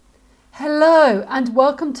Hello and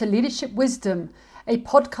welcome to Leadership Wisdom, a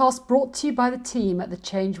podcast brought to you by the team at The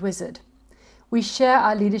Change Wizard. We share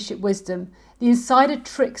our leadership wisdom, the insider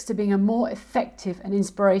tricks to being a more effective and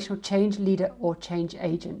inspirational change leader or change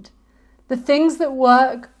agent. The things that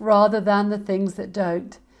work rather than the things that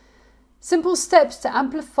don't. Simple steps to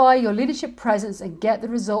amplify your leadership presence and get the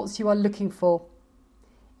results you are looking for.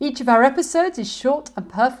 Each of our episodes is short and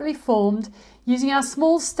perfectly formed using our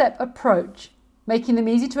small step approach, making them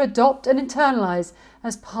easy to adopt and internalise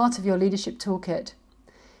as part of your leadership toolkit.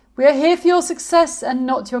 We are here for your success and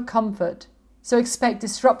not your comfort, so expect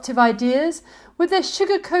disruptive ideas with their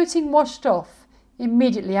sugar coating washed off,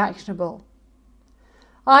 immediately actionable.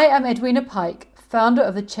 I am Edwina Pike, founder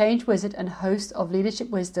of The Change Wizard and host of Leadership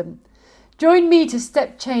Wisdom. Join me to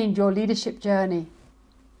step change your leadership journey.